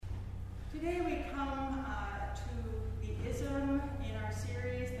Today we come to the ism in our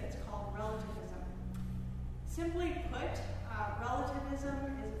series that's called relativism. Simply put, relativism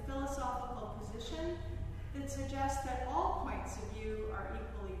is a philosophical position that suggests that all points of view are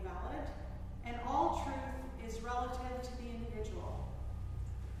equally valid and all truth is relative to the individual.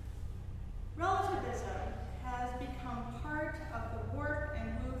 Relativism has become part of the warp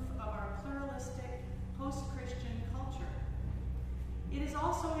and woof of our pluralistic post-Christian culture. It has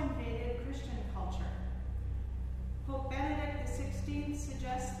also invaded Christian culture. Pope Benedict XVI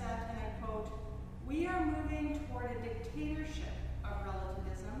suggests that, and I quote, "We are moving toward a dictatorship of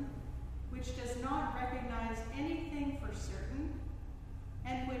relativism, which does not recognize anything for certain,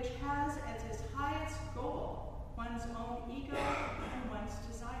 and which has as its highest goal one's own ego and one's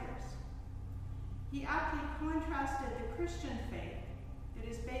desires." He aptly contrasted the Christian faith that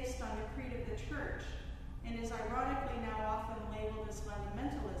is based on the creed of the Church and is ironically now often labeled as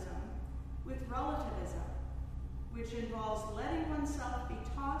fundamentalism, with relativism, which involves letting oneself be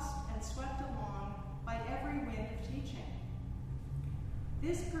tossed and swept along by every wind of teaching.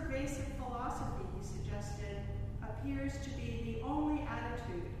 This pervasive philosophy, he suggested, appears to be the only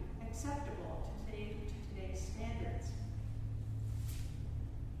attitude acceptable to today's standards.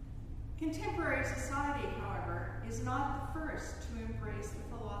 Contemporary society, however, is not the first to embrace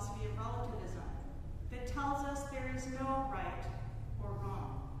the philosophy of relativism that tells us there is no right or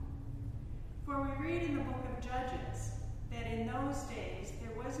wrong. For we read in the book of Judges that in those days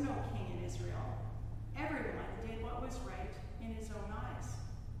there was no king in Israel. Everyone did what was right in his own eyes.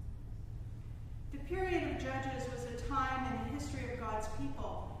 The period of Judges was a time in the history of God's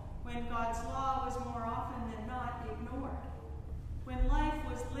people when God's law was more often than not ignored, when life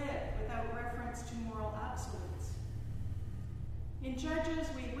was lived without reference to moral absolutes. In Judges,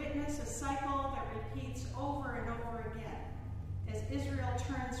 we witness a cycle that repeats over and over again as Israel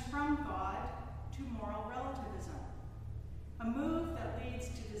turns from God to moral relativism, a move that leads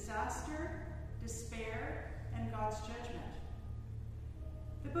to disaster, despair, and God's judgment.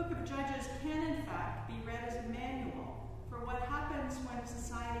 The book of Judges can, in fact, be read as a manual for what happens when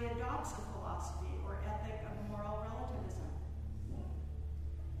society adopts a philosophy or ethic of moral relativism.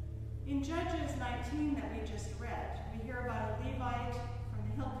 In Judges 19 that we just read, we hear about a Levite from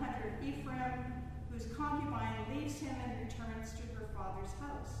the hill country of Ephraim whose concubine leaves him and returns to her father's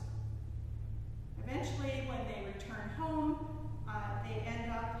house. Eventually, when they return home, they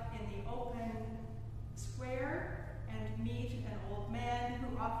end up in the open square and meet an old man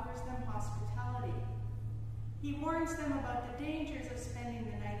who offers them hospitality. He warns them about the dangers of spending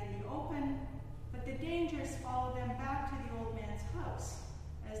the night in the open, but the dangers follow them back to the old man's house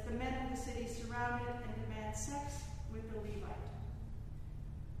as the men of the city surround it and demand sex with the Levite.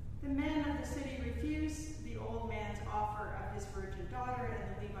 The men of the city refuse the old man's offer of his virgin daughter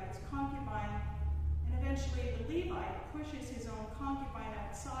and the Levite's concubine, and eventually the Levite pushes his own concubine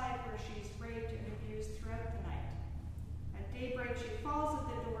outside where she's raped and abused throughout the night. At daybreak, she falls at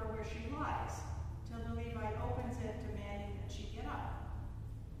the door where she lies, till the Levite opens it, demanding that she get up.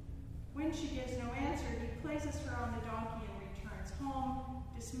 When she gives no answer, he places her on the donkey and returns home,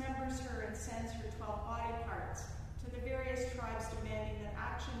 dismembers her, and sends her 12 body parts to the various tribes, demanding that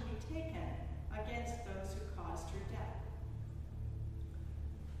action be taken against those who caused her death.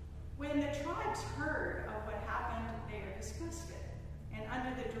 When the tribes heard of what happened, they are disgusted, and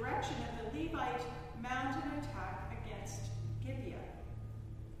under the direction of the Levite, mount an attack against Gibeah.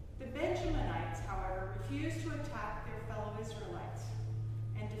 The Benjaminites, however, refuse to attack their fellow Israelites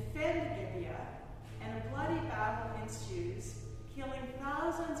and defend Gibeah, and a bloody battle ensues, killing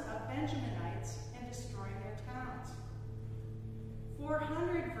thousands of Benjaminites and destroying their towns.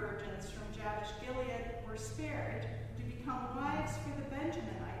 400 virgins from Jabesh Gilead were spared to become wives for the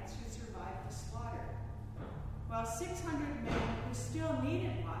Benjaminites who survived the slaughter, while 600 men who still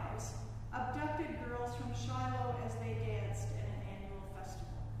needed wives abducted girls from Shiloh as they danced at an annual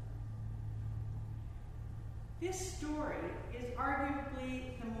festival. This story is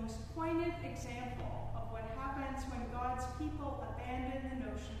arguably the most poignant example of what happens when God's people abandon the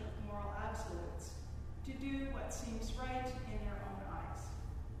notion of moral absolutes to do what seems right in their own eyes.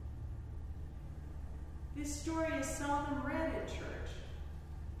 This story is seldom read in church.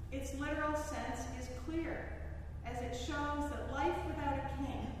 Its literal sense is clear, as it shows that life without a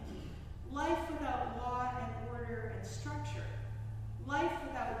king, life without law and order and structure, life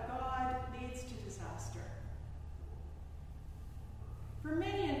without God leads to disaster. For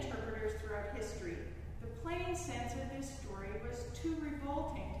many interpreters throughout history, the plain sense of this story was too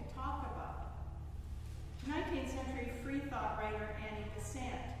revolting to talk about. 19th century free thought writer Annie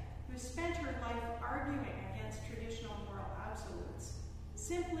Besant, who spent her life arguing against traditional moral absolutes,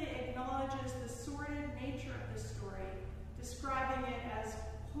 simply acknowledges the sordid nature of the story, describing it as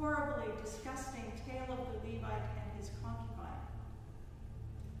horribly disgusting tale of the Levite and his concubine.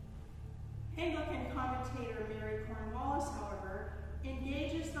 Anglican commentator Mary Cornwallis, however,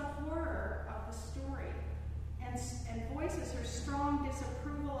 engages the horror of the story and voices her strong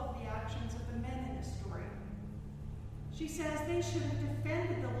disapproval of the actions of the men in the story. She says they should have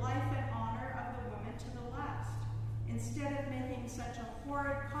defended the life and honor of the woman to the last, instead of making such a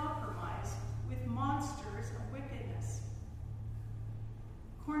horrid compromise with monsters of wickedness.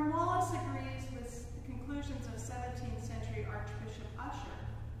 Cornwallis agrees with the conclusions of 17th century Archbishop Usher,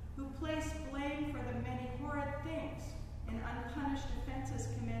 who placed blame for the many horrid things and unpunished offenses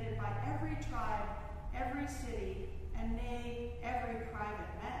committed by every tribe, every city, and nay, every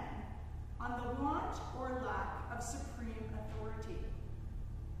private man, on the want or lack of supreme authority.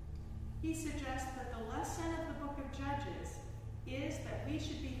 He suggests that the lesson of the book of Judges is that we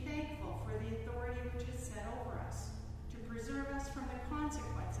should be thankful for the authority which is set over us, to preserve us from the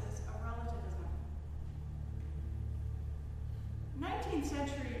consequences of relativism. 19th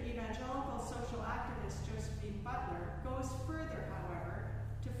century evangelical social activist Josephine Butler goes further, however,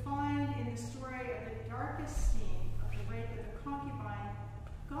 to find in the story of the darkest scene of the rape of the concubine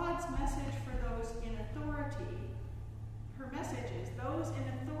God's message for those in authority. Her message is those in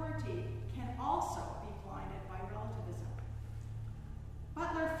authority can also be blinded by relativism.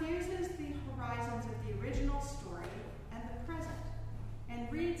 Butler fuses the horizons of the original story and the present,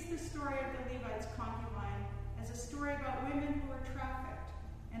 and reads the story of the Levite's concubine as a story about women who are trafficked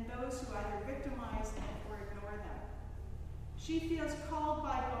and those who either victimize them or ignore them. She feels called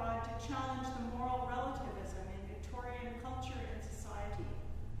by God to challenge the moral relativism in Victorian culture and society.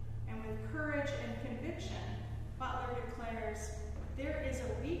 And with courage and conviction, Butler declares, "There is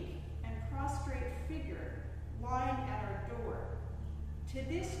a weak and prostrate figure lying at our door. To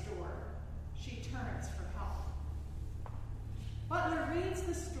this door she turns for help." Butler reads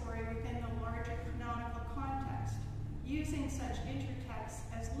the story within the larger canonical context, using such intertexts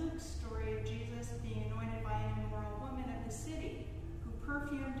as Luke's story of Jesus being anointed by an immoral woman of the city, who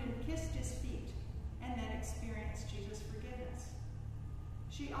perfumed and kissed his feet, and then experienced Jesus' forgiveness.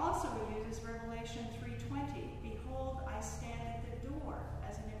 She also uses Revelation 3:20, "Behold, I stand at the door,"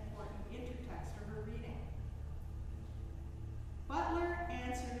 as an important intertext for her reading. Butler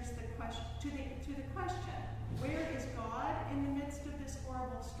answers the question, to the question, where is God in the midst of this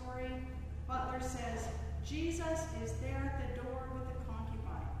horrible story? Butler says, Jesus is there at the door with the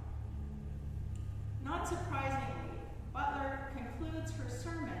concubine. Not surprisingly, Butler concludes her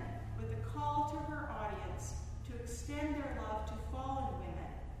sermon with a call to her audience to extend their love to fallen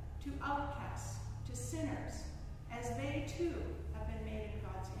women, to outcasts, to sinners, as they too have been made in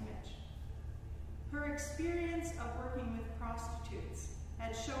God's image. Her experience of working with prostitutes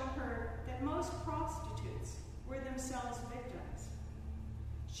had shown her that most prostitutes were themselves victims.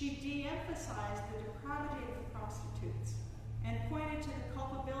 She de-emphasized the depravity of prostitutes and pointed to the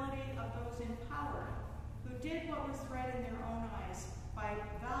culpability of those in power who did what was right in their own eyes by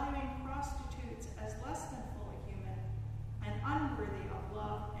valuing prostitutes as less than fully human and unworthy of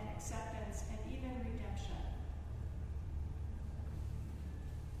love and acceptance and even redemption.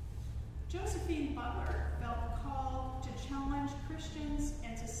 Josephine Butler felt called to challenge Christians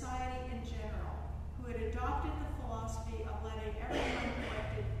and society in general who had adopted the philosophy of letting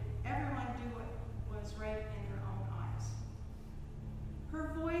everyone do what was right in their own eyes.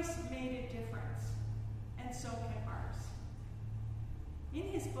 Her voice made a difference, and so can ours. In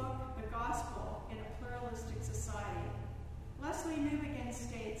his book, The Gospel in a Pluralistic Society, Leslie Newbegin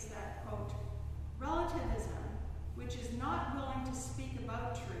states that, quote, "Relativism, which is not willing to speak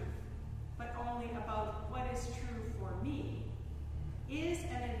about truth, but only about what is true for me, is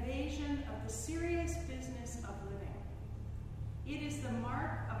an evasion of the serious business of living. It is the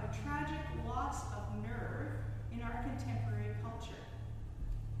mark of a tragic loss of nerve in our